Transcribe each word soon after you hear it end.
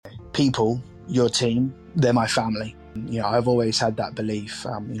people, your team, they're my family. I've always had that belief.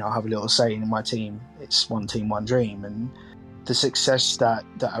 I have a little saying in my team, it's one team, one dream. And the success that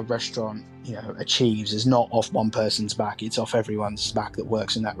a restaurant, achieves is not off one person's back. It's off everyone's back that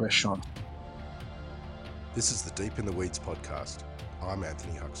works in that restaurant. This is the Deep in the Weeds podcast. I'm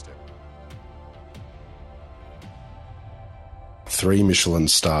Anthony Huckstep. 3 Michelin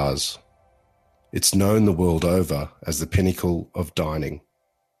stars. It's known the world over as the pinnacle of dining.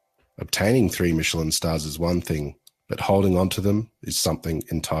 Obtaining 3 Michelin stars is one thing, but holding on to them is something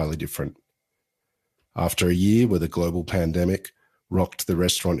entirely different. After a year where the global pandemic rocked the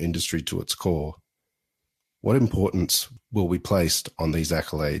restaurant industry to its core, what importance will be placed on these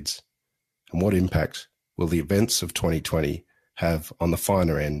accolades? And what impact will the events of 2020 have on the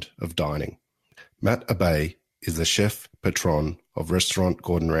finer end of dining? Matt Abay is the chef patron of Restaurant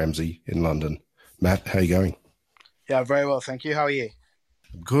Gordon Ramsay in London. Matt, how are you going? Yeah, very well, thank you. How are you?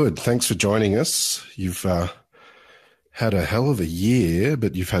 Good. Thanks for joining us. You've had a hell of a year,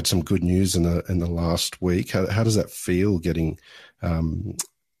 but you've had some good news in the last week. How does that feel,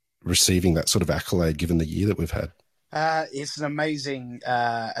 receiving that sort of accolade given the year that we've had? It's an amazing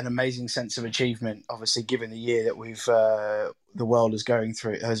sense of achievement. Obviously, given the year that the world has gone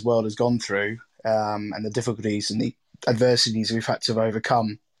through, and the difficulties and the adversities we've had to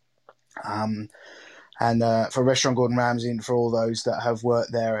overcome. And for Restaurant Gordon Ramsay and for all those that have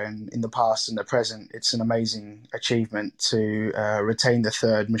worked there in the past and the present, it's an amazing achievement to retain the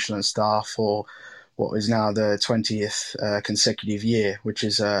 3rd Michelin star for what is now the 20th consecutive year, which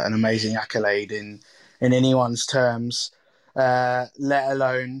is an amazing accolade in anyone's terms, let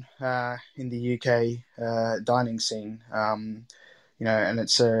alone in the UK dining scene. And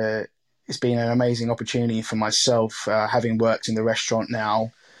it's been an amazing opportunity for myself, having worked in the restaurant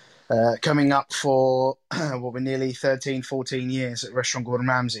now. Coming up for we're nearly 13, 14 years at Restaurant Gordon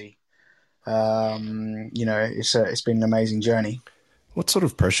Ramsay. It's been an amazing journey. What sort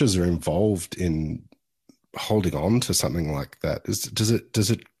of pressures are involved in holding on to something like that?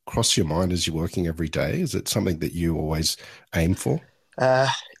 Does it cross your mind as you're working every day? Is it something that you always aim for?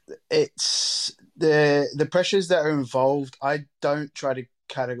 It's the pressures that are involved. I don't try to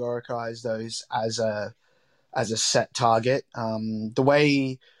categorize those as a set target.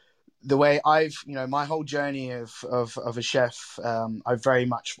 The way I've, my whole journey of a chef, I've very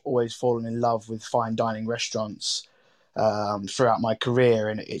much always fallen in love with fine dining restaurants throughout my career.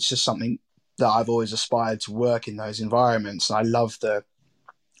 And it's just something that I've always aspired to work in those environments. I love the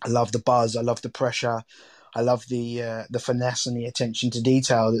buzz. I love the pressure. I love the finesse and the attention to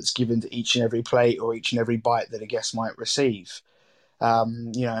detail that's given to each and every plate or each and every bite that a guest might receive.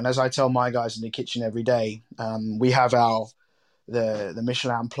 And as I tell my guys in the kitchen every day, we have the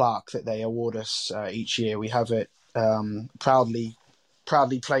Michelin plaque that they award us each year. We have it proudly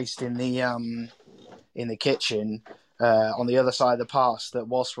placed in the kitchen on the other side of the pass. That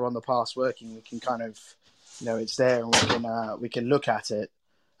whilst we're on the pass working, we can kind of, it's there and we can look at it.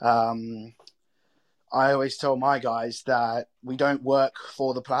 I always tell my guys that we don't work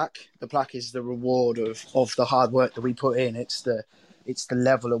for the plaque. The plaque is the reward of the hard work that we put in. It's the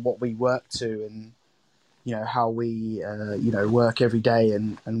level of what we work to and how we work every day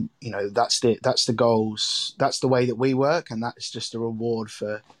and that's the goals. That's the way that we work, and that's just a reward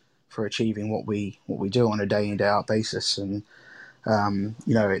for achieving what we do on a day in day out basis. And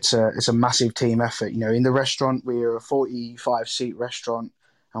it's a massive team effort. In the restaurant, we're a 45 seat restaurant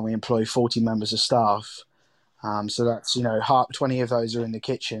and we employ 40 members of staff. So that's 20 of those are in the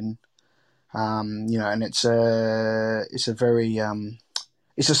kitchen. And it's a very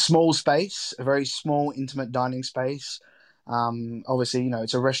it's a small space, a very small, intimate dining space. Obviously,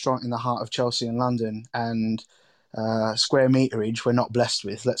 it's a restaurant in the heart of Chelsea and London, and square meterage we're not blessed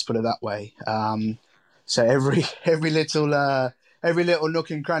with. Let's put it that way. So every little nook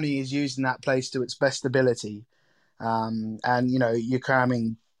and cranny is used in that place to its best ability. And you're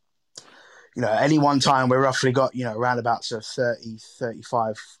cramming. At any one time, we're roughly got around about 30,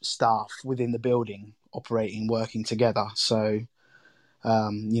 35 staff within the building operating, working together. So.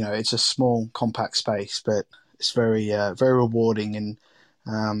 It's a small, compact space, but it's very, very rewarding.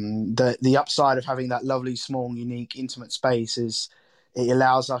 And the upside of having that lovely, small, unique, intimate space is it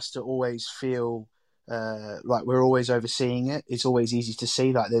allows us to always feel like we're always overseeing it. It's always easy to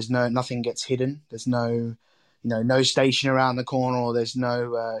see that nothing gets hidden. There's no station around the corner, or there's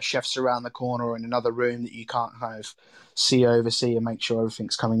no chefs around the corner or in another room that you can't kind of oversee and make sure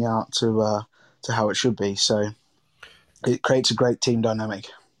everything's coming out to how it should be. So. It creates a great team dynamic.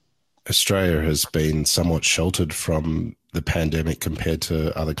 Australia has been somewhat sheltered from the pandemic compared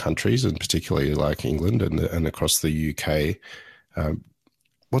to other countries, and particularly like England and across the UK.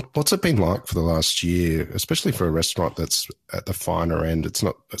 What's it been like for the last year, especially for a restaurant that's at the finer end? It's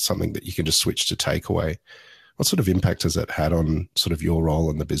not something that you can just switch to takeaway. What sort of impact has that had on sort of your role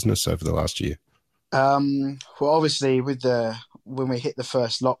in the business over the last year? Well, obviously, with the when we hit the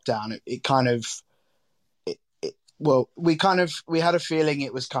first lockdown, it kind of well, we had a feeling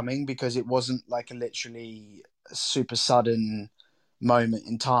it was coming because it wasn't like a literally super sudden moment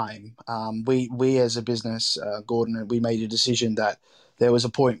in time. We as a business, Gordon, we made a decision that there was a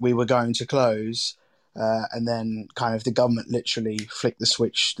point we were going to close, and then kind of the government literally flicked the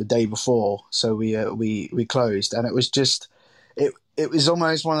switch the day before, so we closed, and it was just it was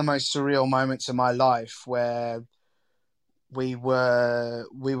almost one of the most surreal moments of my life where we were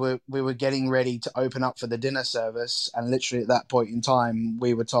getting ready to open up for the dinner service, and literally at that point in time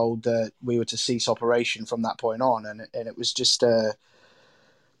we were told that we were to cease operation from that point on, and it was just it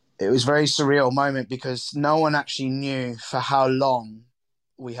was a very surreal moment because no one actually knew for how long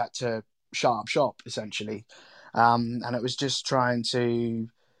we had to shut up shop essentially, and it was just trying to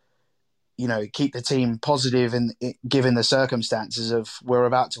keep the team positive and given the circumstances of we're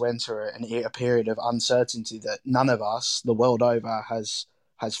about to enter a period of uncertainty that none of us, the world over, has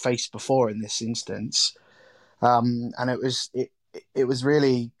faced before in this instance. And it was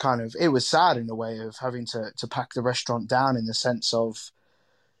really kind of it was sad in a way of having to pack the restaurant down in the sense of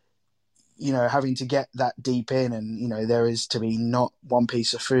having to get that deep in, and there is to be not one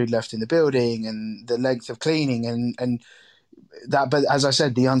piece of food left in the building, and the length of cleaning and that. But as I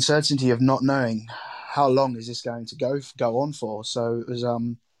said, the uncertainty of not knowing how long is this going to go on for. So it was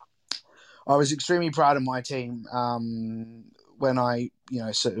I was extremely proud of my team when I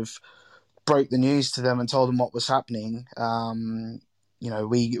sort of broke the news to them and told them what was happening.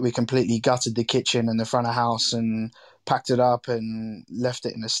 We completely gutted the kitchen and the front of house and packed it up and left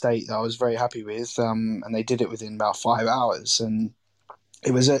it in a state that I was very happy with. And they did it within about 5 hours. And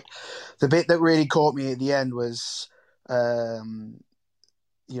it was the bit that really caught me at the end was, the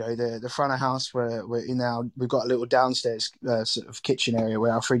front of house where we're in now. We've got a little downstairs sort of kitchen area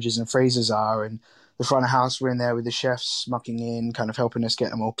where our fridges and freezers are, and the front of house we're in there with the chefs mucking in, kind of helping us get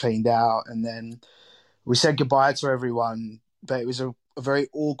them all cleaned out, and then we said goodbye to everyone, but it was a very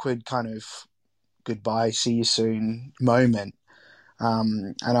awkward kind of goodbye, see you soon moment.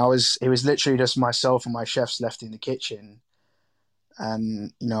 And it was literally just myself and my chefs left in the kitchen.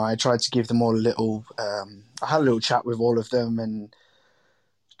 And, I tried to give them all I had a little chat with all of them and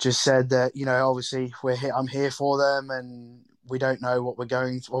just said that, obviously we're here, I'm here for them, and we don't know what we're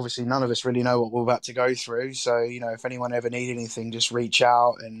going through. Obviously, none of us really know what we're about to go through. So, if anyone ever needed anything, just reach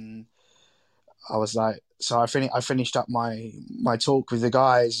out. And I was like, so I finished up my talk with the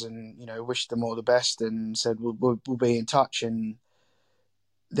guys, and wished them all the best, and said we'll be in touch. And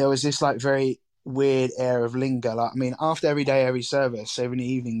there was this like very weird air of linger. Like, I mean, after every day, every service, every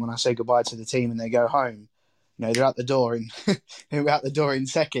evening, when I say goodbye to the team and they go home, they're out the door in they're out the door in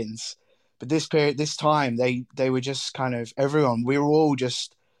seconds. But this time, they were just kind of everyone. We were all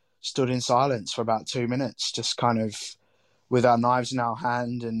just stood in silence for about 2 minutes, just kind of with our knives in our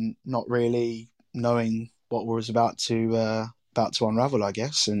hand and not really knowing what was about to unravel, I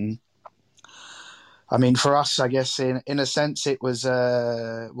guess. And I mean, for us, I guess in a sense, it was it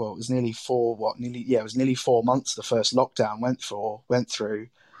was it was nearly 4 months the first lockdown went through,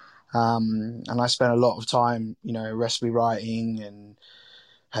 and I spent a lot of time, recipe writing and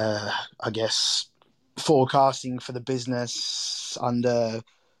I guess forecasting for the business under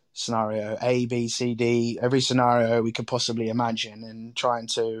scenario A, B, C, D, every scenario we could possibly imagine, and trying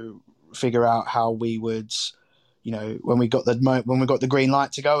to figure out how we would, when we got the green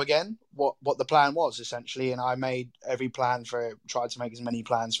light to go again, what the plan was essentially. And I made every plan tried to make as many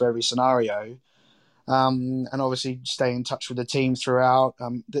plans for every scenario, and obviously stay in touch with the team throughout.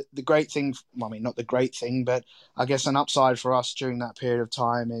 The great thing, well, I mean, not the great thing, but I guess an upside for us during that period of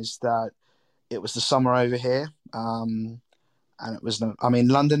time is that it was the summer over here. And it was, I mean,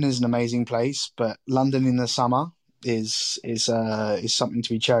 London is an amazing place, but London in the summer is something to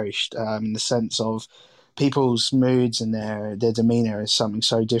be cherished, in the sense of people's moods and their demeanor is something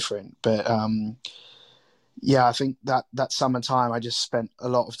so different. But yeah, I think that summertime I just spent a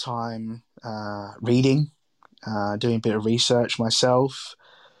lot of time reading, doing a bit of research myself.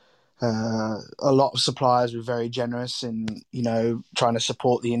 A lot of suppliers were very generous in trying to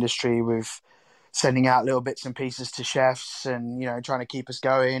support the industry with sending out little bits and pieces to chefs, and trying to keep us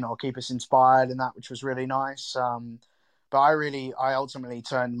going or keep us inspired, and that, which was really nice. But I ultimately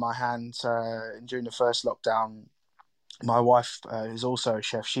turned my hand during the first lockdown. My wife is also a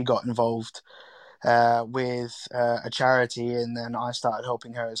chef. She got involved with a charity, and then I started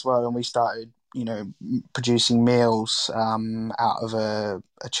helping her as well. And we started producing meals out of a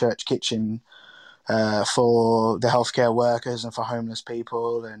church kitchen for the healthcare workers and for homeless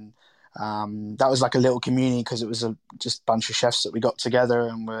people. And that was like a little community because it was just a bunch of chefs that we got together,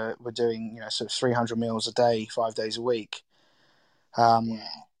 and we're doing sort of 300 meals a day, 5 days a week,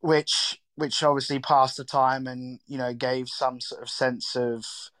 which obviously passed the time and gave some sort of sense of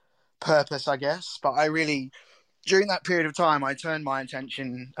purpose, I guess. But I really, during that period of time, I turned my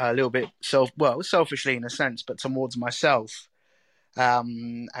attention a little bit selfishly in a sense, but towards myself,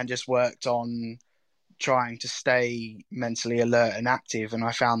 and just worked on trying to stay mentally alert and active. And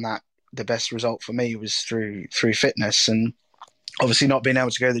I found that the best result for me was through fitness. And obviously, not being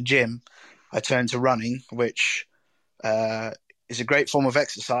able to go to the gym, I turned to running, which is a great form of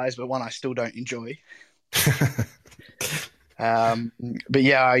exercise, but one I still don't enjoy. But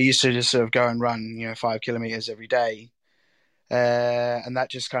yeah, I used to just sort of go and run 5 kilometers every day. And that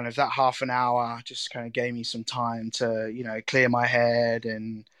just kind of, that half an hour just kind of gave me some time to, clear my head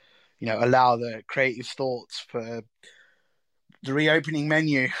and, allow the creative thoughts for the reopening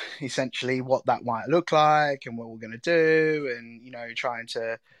menu, essentially, what that might look like and what we're going to do, and, trying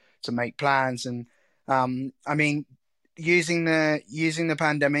to make plans. And, I mean, using the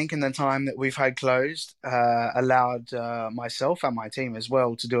pandemic and the time that we've had closed allowed myself and my team as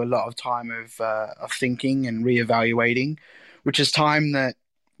well to do a lot of time of thinking and reevaluating, which is time that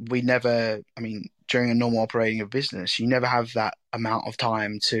we never, during a normal operating of business, you never have that amount of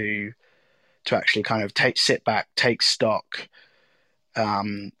time to actually kind of sit back, take stock,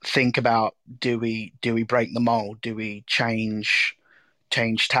 think about, do we break the mold? Do we change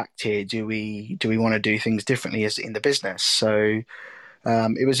tact here? Do we want to do things differently as in the business? So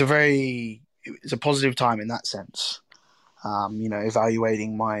it was a positive time in that sense.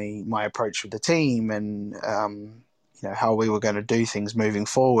 Evaluating my approach with the team and how we were going to do things moving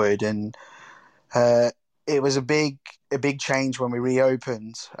forward. And it was a big change when we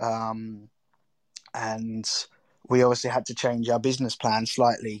reopened, and we obviously had to change our business plan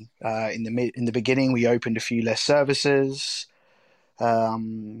slightly. In the beginning, we opened a few less services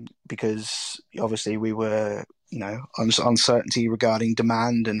because obviously we were uncertainty regarding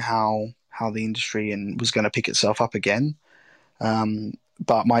demand and how the industry was going to pick itself up again.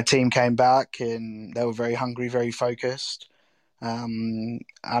 But my team came back and they were very hungry, very focused. And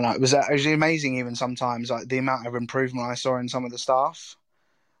it was actually amazing, even sometimes, like the amount of improvement I saw in some of the staff.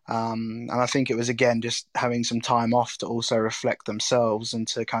 And I think it was, again, just having some time off to also reflect themselves and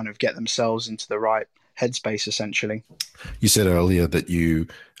to kind of get themselves into the right headspace, essentially. You said earlier that you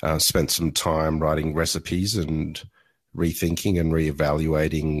spent some time writing recipes and rethinking and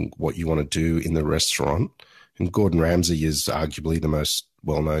reevaluating what you want to do in the restaurant. And Gordon Ramsay is arguably the most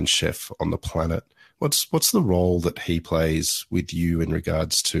well-known chef on the planet. What's the role that he plays with you in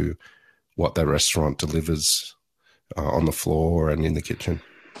regards to what that restaurant delivers on the floor and in the kitchen?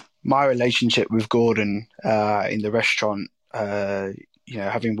 My relationship with Gordon in the restaurant,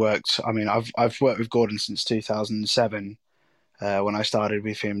 having worked, I've worked with Gordon since 2007 when I started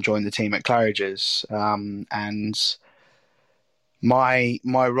with him, joined the team at Claridge's, and my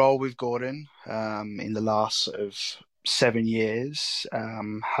role with Gordon in the last sort of 7 years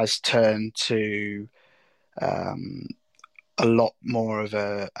has turned to a lot more of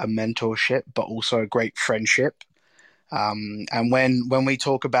a mentorship, but also a great friendship. And when we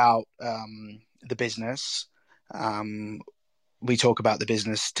talk about the business, we talk about the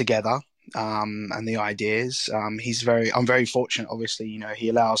business together and the ideas. I'm very fortunate, obviously, he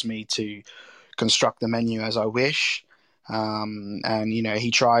allows me to construct the menu as I wish. And,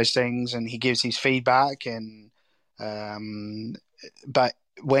 he tries things and he gives his feedback. But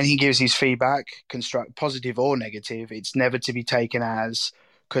when he gives his feedback, positive or negative, it's never to be taken as,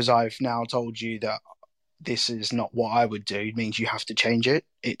 because I've now told you that this is not what I would do, it means you have to change it.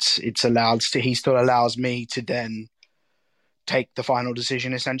 It's allowed to, he still allows me to then take the final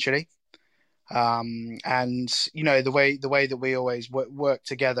decision, essentially. And the way that we always work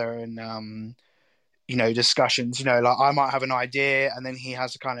together and discussions, like I might have an idea and then he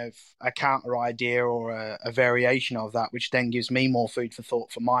has a counter idea or a variation of that, which then gives me more food for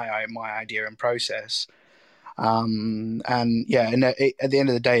thought for my idea and process. And at the end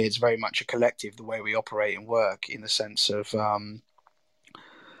of the day, it's very much a collective, the way we operate and work, in the sense of,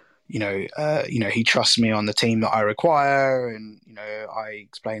 he trusts me on the team that I require, and, I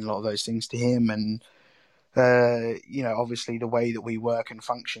explain a lot of those things to him. And, obviously the way that we work and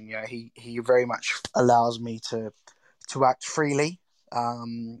function, he very much allows me to act freely.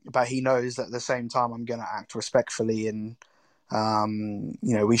 But he knows that at the same time I'm going to act respectfully, and,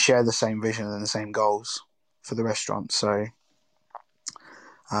 we share the same vision and the same goals for the restaurant. So,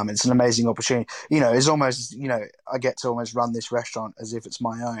 It's an amazing opportunity. It's almost, I get to almost run this restaurant as if it's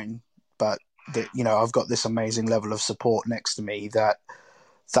my own, but I've got this amazing level of support next to me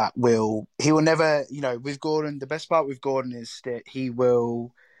he will never, with Gordon, the best part with Gordon is that he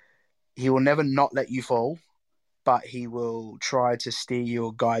will never not let you fall, but he will try to steer you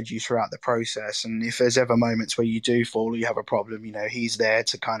or guide you throughout the process. And if there's ever moments where you do fall or you have a problem, he's there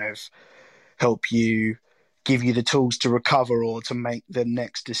to kind of help you, give you the tools to recover or to make the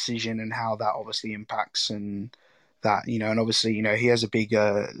next decision, and how that obviously impacts and that, and obviously, he has a big,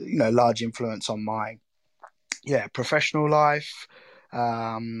 large influence on my, professional life,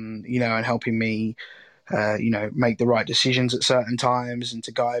 and helping me, make the right decisions at certain times and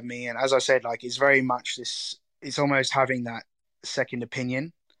to guide me. And as I said, like, it's very much this, it's almost having that second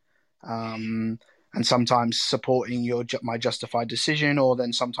opinion, and sometimes supporting my justified decision, or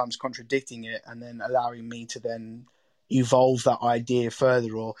then sometimes contradicting it, and then allowing me to then evolve that idea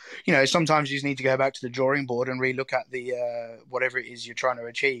further. Or, sometimes you just need to go back to the drawing board and relook at the whatever it is you're trying to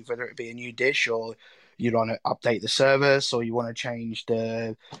achieve, whether it be a new dish, or you want to update the service, or you want to change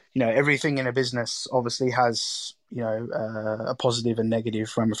the, everything in a business obviously has, a positive and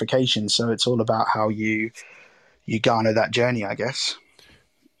negative ramification. So it's all about how you garner that journey, I guess.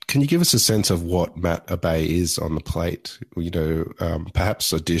 Can you give us a sense of what Matt Abay is on the plate?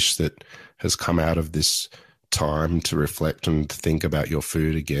 Perhaps a dish that has come out of this time to reflect and think about your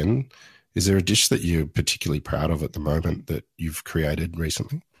food again. Is there a dish that you're particularly proud of at the moment that you've created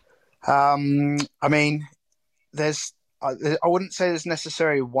recently? I mean, I wouldn't say there's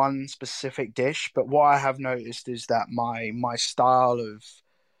necessarily one specific dish, but what I have noticed is that my style of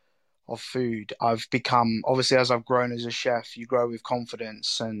food, I've become, obviously, as I've grown as a chef, you grow with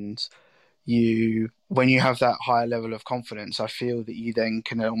confidence, and when you have that higher level of confidence, I feel that you then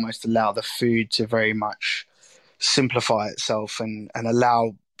can almost allow the food to very much simplify itself, and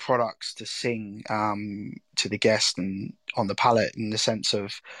allow products to sing to the guest and on the palate, in the sense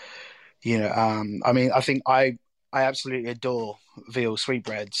of, I think I absolutely adore veal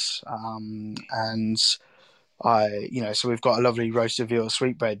sweetbreads, and so we've got a lovely roasted veal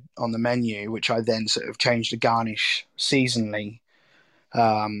sweetbread on the menu, which I then sort of change the garnish seasonally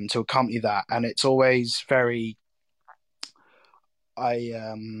to accompany that, and it's always very,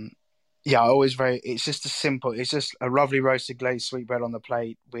 it's just it's just a lovely roasted glazed sweetbread on the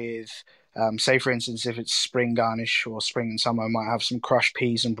plate with, say for instance, if it's spring garnish or spring and summer, I might have some crushed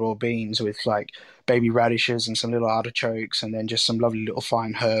peas and broad beans with like baby radishes and some little artichokes, and then just some lovely little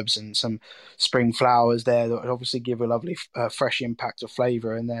fine herbs and some spring flowers there that would obviously give a lovely fresh impact of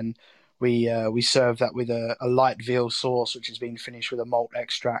flavour. And then we serve that with a light veal sauce, which has been finished with a malt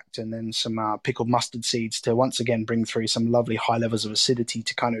extract, and then some pickled mustard seeds to once again bring through some lovely high levels of acidity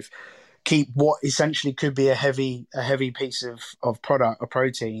to kind of keep what essentially could be a heavy piece of product, a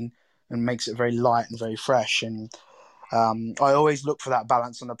protein, and makes it very light and very fresh. And I always look for that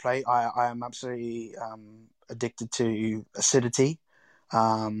balance on the plate. I am absolutely addicted to acidity,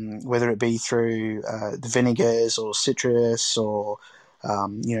 whether it be through the vinegars or citrus, or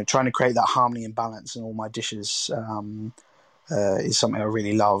trying to create that harmony and balance in all my dishes is something I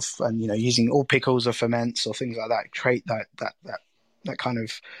really love. And using all pickles or ferments or things like that create that kind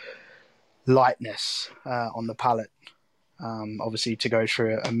of lightness on the palate, obviously to go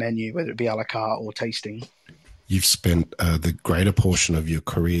through a menu, whether it be a la carte or tasting. You've spent the greater portion of your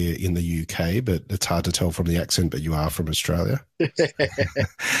career in the UK, but it's hard to tell from the accent, but you are from Australia.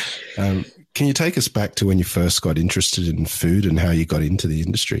 Can you take us back to when you first got interested in food and how you got into the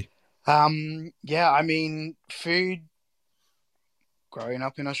industry? Food, growing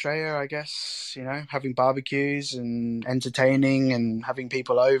up in Australia, I guess, having barbecues and entertaining and having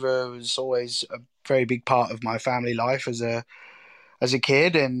people over was always a very big part of my family life as a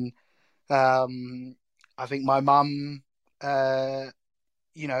kid. And I think my mum,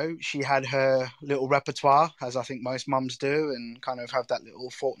 she had her little repertoire, as I think most mums do, and kind of have that little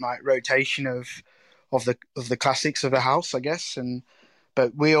fortnight rotation of the classics of the house, I guess.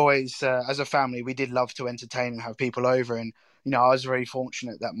 But we always, as a family, we did love to entertain and have people over. And I was very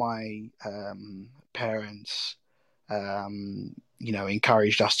fortunate that my parents,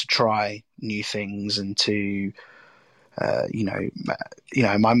 encouraged us to try new things and to,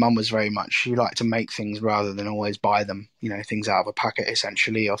 my mum was very much, she liked to make things rather than always buy them, things out of a packet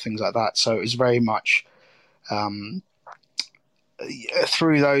essentially, or things like that. So it was very much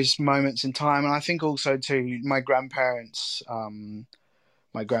through those moments in time. And I think also too, my grandparents,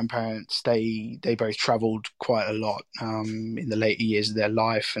 they both travelled quite a lot in the later years of their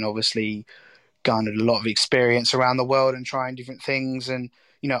life, and obviously garnered a lot of experience around the world and trying different things. And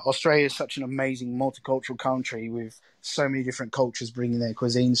Australia is such an amazing multicultural country with so many different cultures bringing their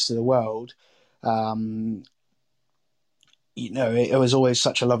cuisines to the world. Um, it was always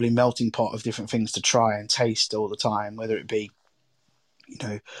such a lovely melting pot of different things to try and taste all the time, whether it be, you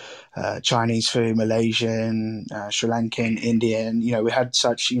know, Chinese food, Malaysian, Sri Lankan, Indian. We had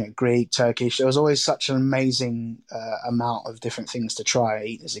such, Greek, Turkish. There was always such an amazing amount of different things to try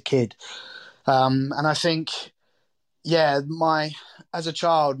eat as a kid. And I think, yeah, my as a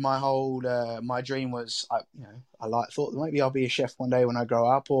child, my whole my dream was, thought maybe I'll be a chef one day when I grow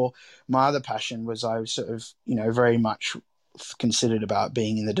up. Or my other passion was I was sort of, very much considered about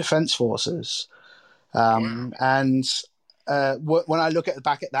being in the defence forces. And when I look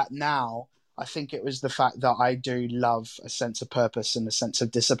back at that now, I think it was the fact that I do love a sense of purpose and a sense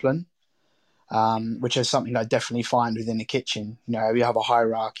of discipline, which is something I definitely find within the kitchen. We have a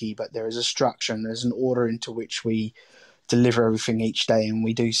hierarchy, but there is a structure and there's an order into which we deliver everything each day, and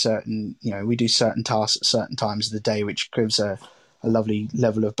we do certain tasks at certain times of the day, which gives a lovely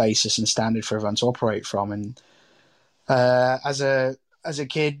level of basis and standard for everyone to operate from. And as a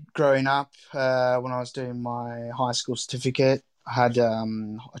kid growing up, when I was doing my high school certificate, I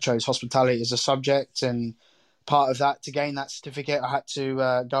chose hospitality as a subject, and part of that, to gain that certificate, I had to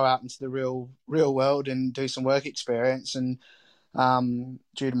go out into the real world and do some work experience. And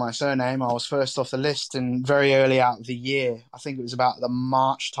due to my surname, I was first off the list, and very early out of the year, I think it was about the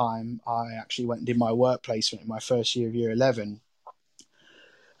March time, I actually went and did my work placement in my first year of year 11.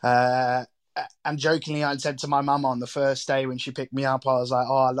 And jokingly, I said to my mum on the first day when she picked me up, I was like,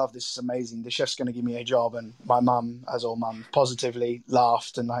 "Oh, I love this. It's amazing. The chef's going to give me a job." And my mum, as all mum, positively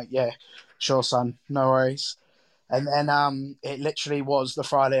laughed and like, "Yeah, sure, son, no worries." And then it literally was the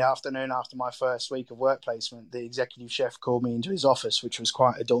Friday afternoon after my first week of work placement, the executive chef called me into his office, which was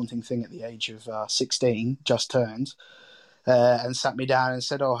quite a daunting thing at the age of 16, just turned, and sat me down and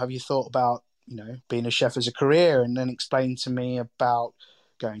said, "Oh, have you thought about, being a chef as a career?" And then explained to me about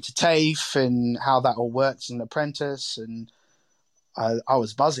going to TAFE and how that all works as an apprentice. And I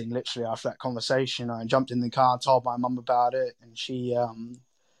was buzzing literally after that conversation. I jumped in the car, told my mum about it, and she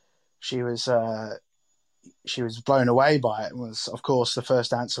was blown away by it. And was, of course, the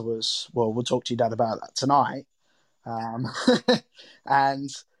first answer was, "Well, we'll talk to your dad about that tonight." Um,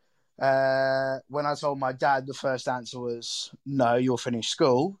 and when I told my dad, the first answer was, "No, you'll finish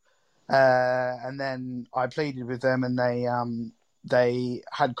school." And then I pleaded with them, and they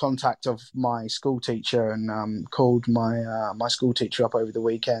had contact of my school teacher, and called my school teacher up over the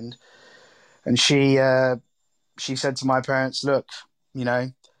weekend, and she said to my parents, "Look,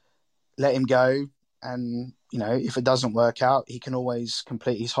 let him go, and if it doesn't work out, he can always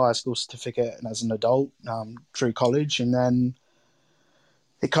complete his higher school certificate and as an adult through college." And then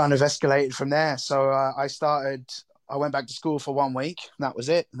it kind of escalated from there. So I went back to school for 1 week, and that was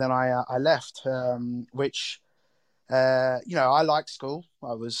it. Then I left, which. I liked school.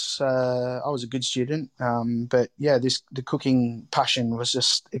 I was a good student, but yeah, the cooking passion was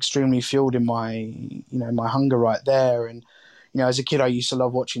just extremely fueled in my hunger right there. And as a kid, I used to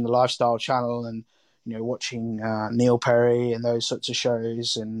love watching the Lifestyle Channel and watching Neil Perry and those sorts of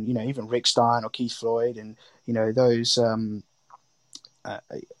shows, and even Rick Stein or Keith Floyd, and those all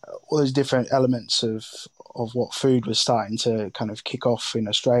those different elements of what food was starting to kind of kick off in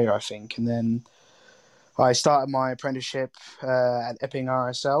Australia, I think. And then I started my apprenticeship at Epping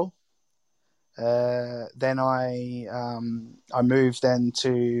RSL. Then I moved then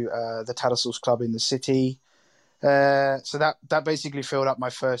to the Tattersalls Club in the city. So that basically filled up my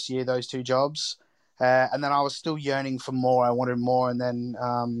first year, those two jobs. And then I was still yearning for more. I wanted more. And then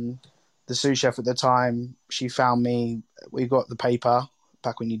the sous chef at the time, she found me. We got the paper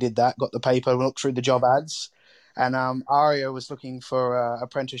back when you did that. Got the paper, looked through the job ads. And Aria was looking for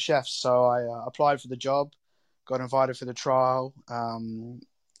apprentice chefs, so I applied for the job, got invited for the trial.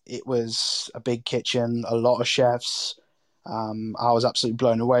 It was a big kitchen, a lot of chefs. I was absolutely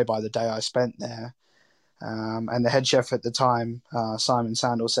blown away by the day I spent there. And the head chef at the time, Simon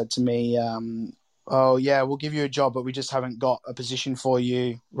Sandel, said to me, "Oh, yeah, we'll give you a job, but we just haven't got a position for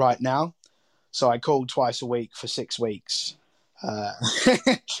you right now." So I called twice a week for 6 weeks.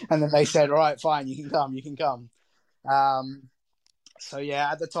 And then they said, "All right, fine, you can come." So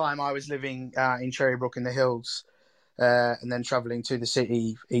yeah, at the time I was living in Cherrybrook in the hills, and then travelling to the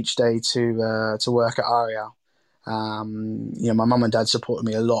city each day to work at Aria. My mum and dad supported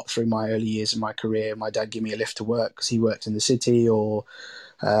me a lot through my early years of my career. My dad gave me a lift to work because he worked in the city, or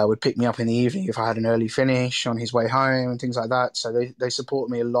would pick me up in the evening if I had an early finish on his way home and things like that. So they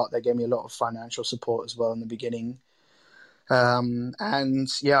supported me a lot. They gave me a lot of financial support as well in the beginning. And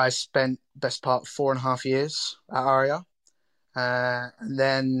yeah, I spent best part of 4.5 years at Aria. And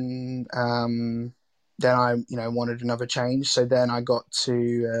then, then I, wanted another change. So then I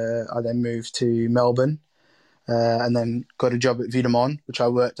then moved to Melbourne, and then got a job at Vidamon, which I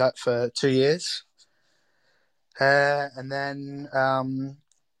worked at for 2 years. And then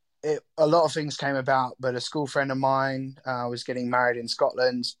a lot of things came about, but a school friend of mine was getting married in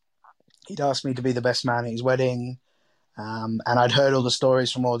Scotland. He'd asked me to be the best man at his wedding. And I'd heard all the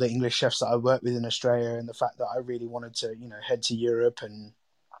stories from all the English chefs that I worked with in Australia, and the fact that I really wanted to, head to Europe and,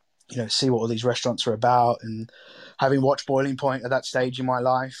 see what all these restaurants were about. And having watched Boiling Point at that stage in my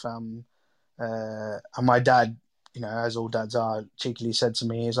life, and my dad, as all dads are, cheekily said to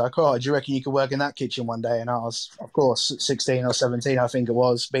me, he's like, "Oh, do you reckon you could work in that kitchen one day?" And I was, of course, 16 or 17, I think it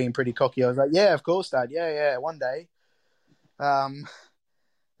was, being pretty cocky. I was like, "Yeah, of course, Dad. Yeah, one day."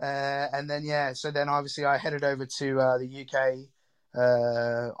 And then, so then obviously I headed over to the UK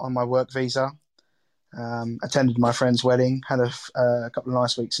on my work visa, attended my friend's wedding, had a couple of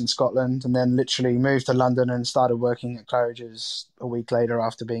nice weeks in Scotland, and then literally moved to London and started working at Claridge's a week later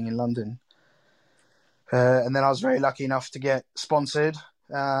after being in London. And then I was very lucky enough to get sponsored,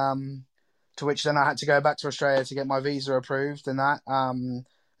 to which then I had to go back to Australia to get my visa approved and that, and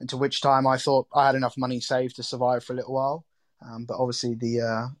to which time I thought I had enough money saved to survive for a little while. But obviously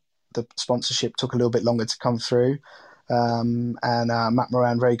the sponsorship took a little bit longer to come through. And Matt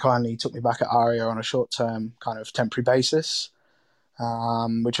Moran very kindly took me back at Aria on a short-term kind of temporary basis,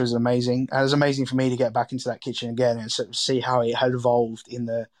 which was amazing. And it was amazing for me to get back into that kitchen again and sort of see how it had evolved in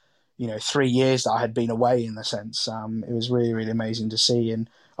the 3 years that I had been away, in the sense. It was really, really amazing to see. And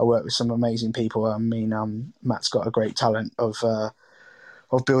I worked with some amazing people. I mean, Matt's got a great talent of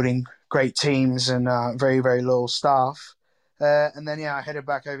building great teams and very, very loyal staff. And then, I headed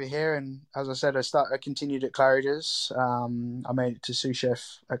back over here. And as I said, I continued at Claridge's. I made it to sous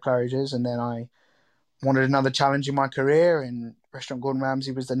chef at Claridge's. And then I wanted another challenge in my career. And Restaurant Gordon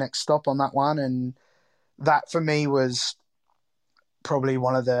Ramsay was the next stop on that one. And that, for me, was probably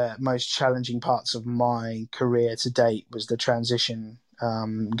one of the most challenging parts of my career to date, was the transition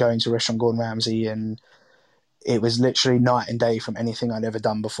going to Restaurant Gordon Ramsay. And it was literally night and day from anything I'd ever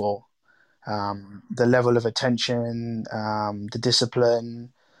done before. The level of attention, the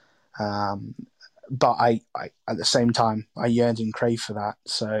discipline, but I at the same time I yearned and craved for that.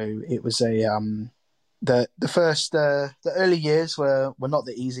 So it was the early years were not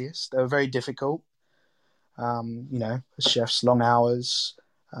the easiest. They were very difficult. As chefs, long hours,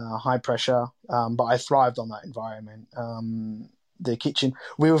 high pressure, but I thrived on that environment. The kitchen,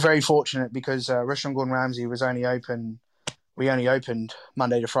 we were very fortunate because Restaurant Gordon Ramsay was only open. We only opened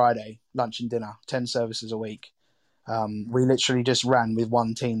Monday to Friday, lunch and dinner, 10 services a week. We literally just ran with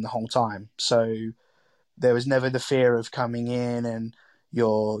one team the whole time. So there was never the fear of coming in and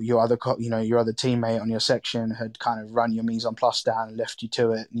your other teammate on your section had kind of run your mise en place down and left you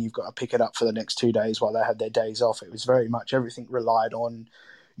to it, and you've got to pick it up for the next 2 days while they had their days off. It was very much everything relied on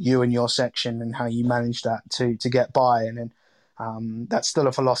you and your section and how you managed that to get by. And then that's still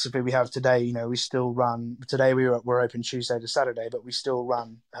a philosophy we have today. We still run today. We're open Tuesday to Saturday, but we still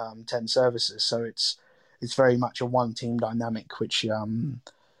run 10 services. So it's very much a one team dynamic, which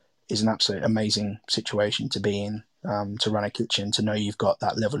is an absolute amazing situation to be in. To run a kitchen, to know you've got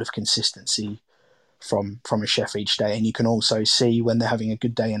that level of consistency from a chef each day, and you can also see when they're having a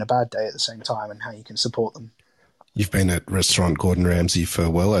good day and a bad day at the same time, and how you can support them. You've been at Restaurant Gordon Ramsay for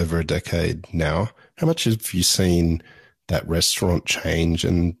well over a decade now. How much have you seen that restaurant change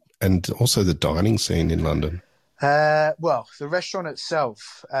and also the dining scene in London? Well, the restaurant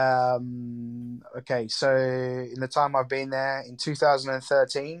itself, okay, so in the time I've been there, in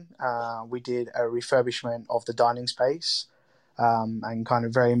 2013, we did a refurbishment of the dining space, and kind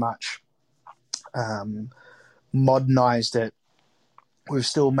of very much modernized it. We're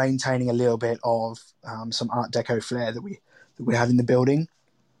still maintaining a little bit of some Art Deco flair that we had in the building,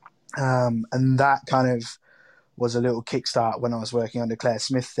 and that kind of was a little kickstart when I was working under Claire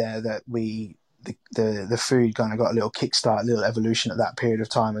Smith there, that the food kind of got a little kickstart, a little evolution at that period of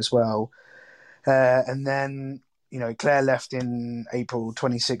time as well. And then, Claire left in April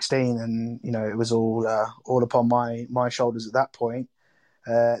 2016, and, it was all upon my shoulders at that point.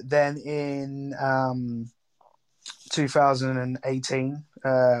 Then in 2018,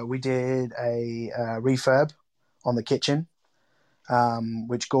 we did a refurb on the kitchen,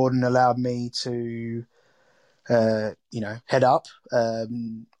 which Gordon allowed me to, head up.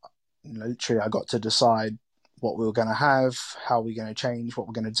 Literally, I got to decide what we were going to have, how we're going to change, what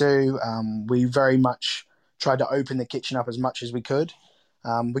we're going to do. We very much tried to open the kitchen up as much as we could.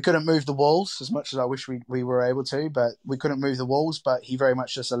 We couldn't move the walls as much as I wish we were able to, but we couldn't move the walls. But he very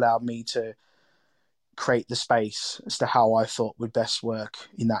much just allowed me to create the space as to how I thought would best work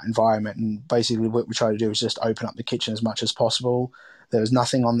in that environment. And basically what we tried to do was just open up the kitchen as much as possible. There was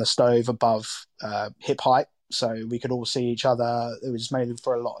nothing on the stove above hip height, so we could all see each other. It was made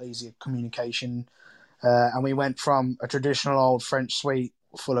for a lot easier communication. And we went from a traditional old French suite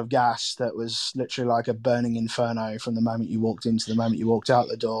full of gas that was literally like a burning inferno from the moment you walked in to the moment you walked out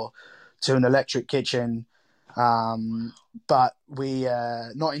the door, to an electric kitchen. But we,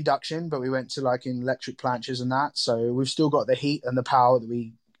 not induction, but we went to like in electric planches and that. So we've still got the heat and the power that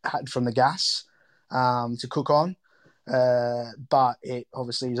we had from the gas to cook on. But it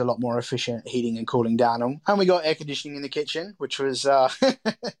obviously is a lot more efficient heating and cooling down them. And we got air conditioning in the kitchen, which was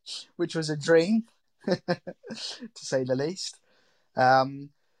which was a dream, to say the least.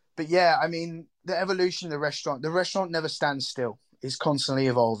 But yeah, I mean, the evolution of the restaurant never stands still. It's constantly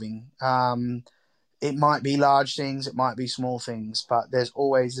evolving. It might be large things, it might be small things, but there's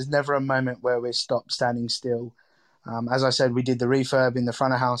never a moment where we're stopped standing still. As I said, we did the refurb in the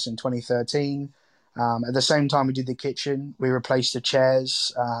front of house in 2013. At the same time we did the kitchen, we replaced the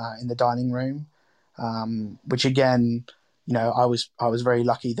chairs in the dining room, which again, you know, I was very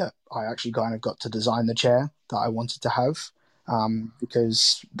lucky that I actually kind of got to design the chair that I wanted to have,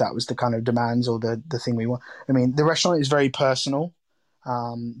 because that was the kind of demands or the thing we want. I mean, the restaurant is very personal.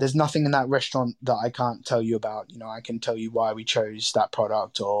 There's nothing in that restaurant that I can't tell you about. You know, I can tell you why we chose that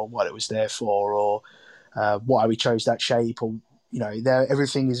product or what it was there for, or why we chose that shape, or you know,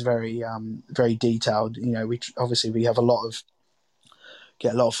 everything is very very detailed. You know, we have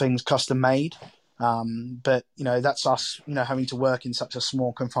get a lot of things custom made, but you know, that's us. You know, having to work in such a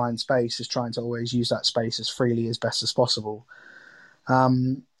small confined space is trying to always use that space as freely as best as possible.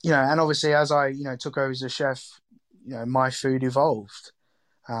 You know, and obviously as I took over as a chef, you know, my food evolved.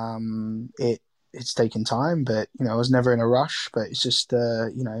 It's taken time, but you know, I was never in a rush. But it's just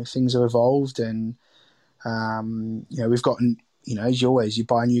you know, things have evolved, and you know, we've gotten, you know, as you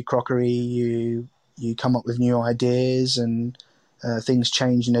buy new crockery, you come up with new ideas, and things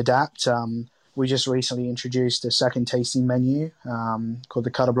change and adapt. We just recently introduced a second tasting menu called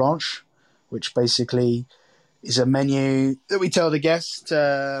the Carte Blanche, which basically is a menu that we tell the guest,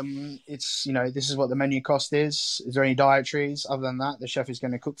 it's, you know, this is what the menu cost is. Is there any dietaries? Other than that, the chef is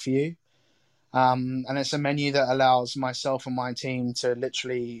going to cook for you. And it's a menu that allows myself and my team to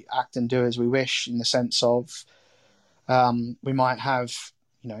literally act and do as we wish, in the sense of we might have,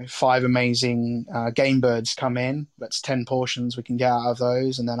 you know, 5 amazing game birds come in. That's 10 portions we can get out of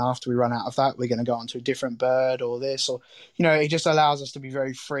those. And then after we run out of that, we're going to go on to a different bird or this, or, you know, it just allows us to be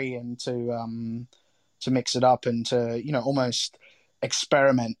very free and to mix it up and to, you know, almost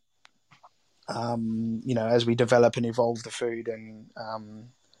experiment, you know, as we develop and evolve the food. And,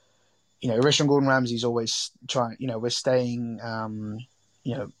 you know, Restaurant Gordon Ramsay's always trying, you know, we're staying,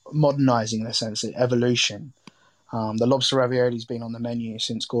 you know, modernizing in a sense, evolution. The lobster ravioli's been on the menu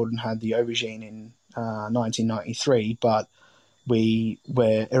since Gordon had the aubergine in 1993, but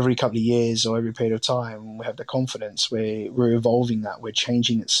we're every couple of years or every period of time, we have the confidence, we're evolving that, we're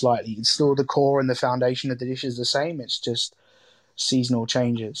changing it slightly. It's still the core and the foundation of the dish is the same, it's just seasonal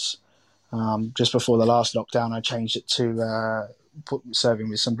changes. Just before the last lockdown, I changed it to serving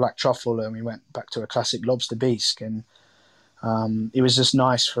with some black truffle, and we went back to a classic lobster bisque, and it was just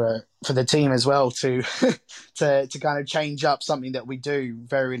nice for the team as well to to kind of change up something that we do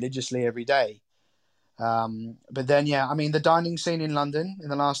very religiously every day. But then, yeah, I mean, the dining scene in London in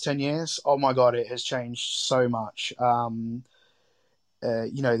the last 10 years, oh my God, it has changed so much. You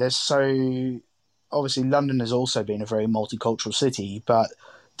know, obviously London has also been a very multicultural city, but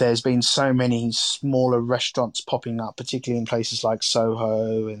there's been so many smaller restaurants popping up, particularly in places like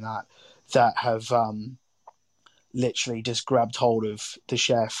Soho and that have literally just grabbed hold of the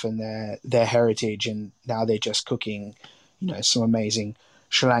chef and their heritage, and now they're just cooking, you know, some amazing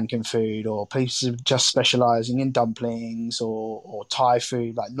Sri Lankan food, or places just specializing in dumplings or Thai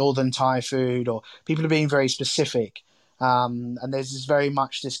food, like northern Thai food, or people are being very specific. And there's very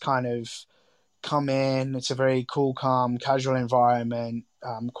much this kind of come in, it's a very cool, calm, casual environment,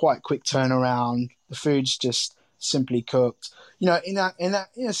 quite quick turnaround. The food's just simply cooked, you know, in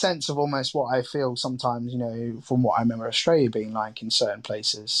a sense of almost what I feel sometimes, you know, from what I remember Australia being like in certain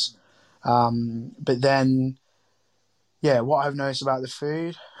places. But then, yeah, what I've noticed about the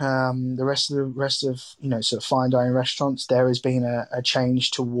food, the rest of you know, sort of fine dining restaurants, there has been a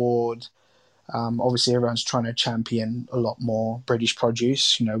change toward, obviously everyone's trying to champion a lot more British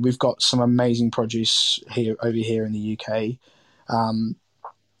produce. You know, we've got some amazing produce over here in the UK.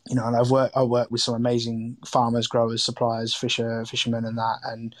 You know, and I work with some amazing farmers, growers, suppliers, fishermen, and that,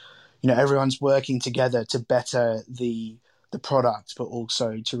 and you know, everyone's working together to better the product, but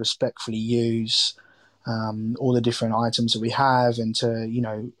also to respectfully use all the different items that we have, and to, you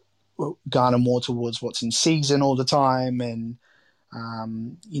know, garner more towards what's in season all the time. And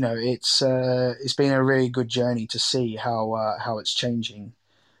you know, it's been a really good journey to see how it's changing.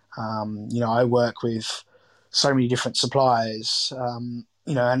 You know, I work with so many different suppliers,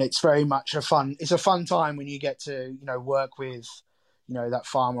 you know, and it's very much a fun time when you get to, you know, work with, you know, that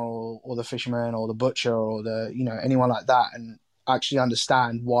farmer or the fisherman or the butcher or the, you know, anyone like that, and actually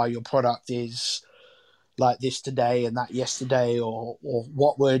understand why your product is like this today and that yesterday, or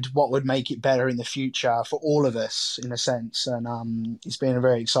what would make it better in the future for all of us, in a sense. And it's been a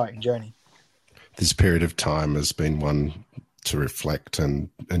very exciting journey. This period of time has been one to reflect and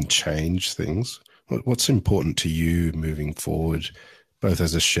change things. What's important to you moving forward, both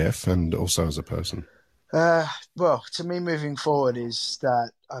as a chef and also as a person? Well, to me, moving forward is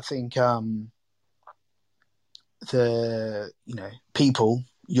that I think the, you know, people,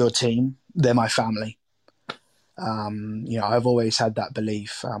 your team, they're my family. You know, I've always had that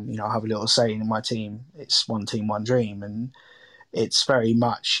belief. You know, I have a little saying in my team: it's one team, one dream, and it's very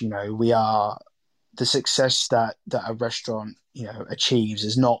much, you know, we are the success that a restaurant, you know, achieves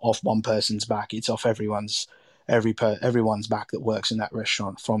is not off one person's back; it's off everyone's back that works in that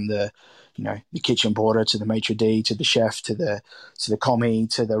restaurant, from the, you know, the kitchen porter to the maitre d' to the chef to the commie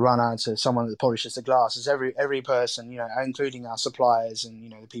to the runner to someone that polishes the glasses. Every person, you know, including our suppliers and, you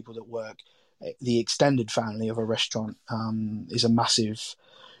know, the people that work, the extended family of a restaurant, is a massive,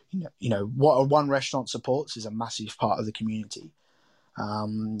 you know, what one restaurant supports is a massive part of the community.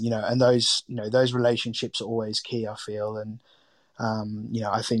 You know, and those relationships are always key, I feel. And you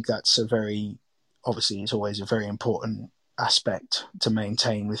know, I think that's it's always a very important aspect to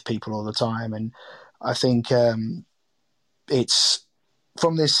maintain with people all the time. And I think it's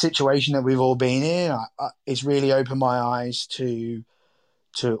from this situation that we've all been in, it's really opened my eyes to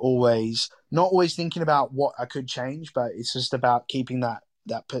not always thinking about what I could change, but it's just about keeping that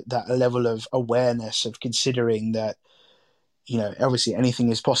level of awareness of considering that, you know, obviously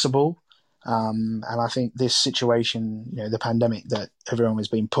anything is possible. And I think this situation, you know, the pandemic that everyone has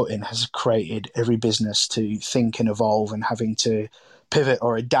been put in, has created every business to think and evolve and having to pivot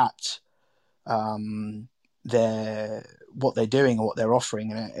or adapt what they're doing or what they're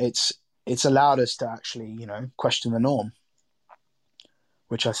offering. And it's allowed us to actually, you know, question the norm,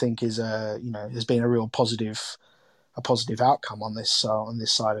 which I think is you know, has been a real positive outcome on this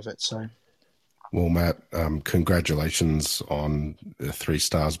side of it. So. Well, Matt, congratulations on 3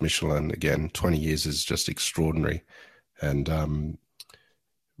 stars Michelin. Again, 20 years is just extraordinary. And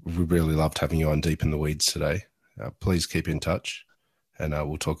we really loved having you on Deep in the Weeds today. Please keep in touch, and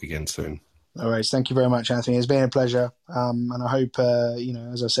we'll talk again soon. All right. Thank you very much, Anthony. It's been a pleasure. And I hope, you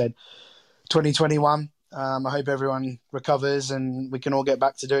know, as I said, 2021, I hope everyone recovers and we can all get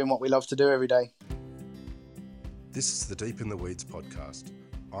back to doing what we love to do every day. This is the Deep in the Weeds podcast.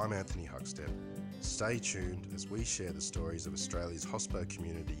 I'm Anthony Huckstead. Stay tuned as we share the stories of Australia's hospo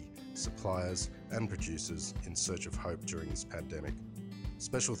community, suppliers and producers in search of hope during this pandemic.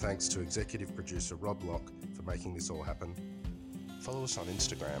 Special thanks to executive producer Rob Locke for making this all happen. Follow us on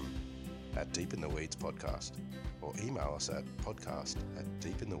Instagram at Deep in the Weeds Podcast, or email us at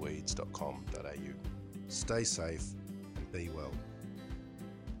podcast@deepintheweeds.com.au. Stay safe and be well.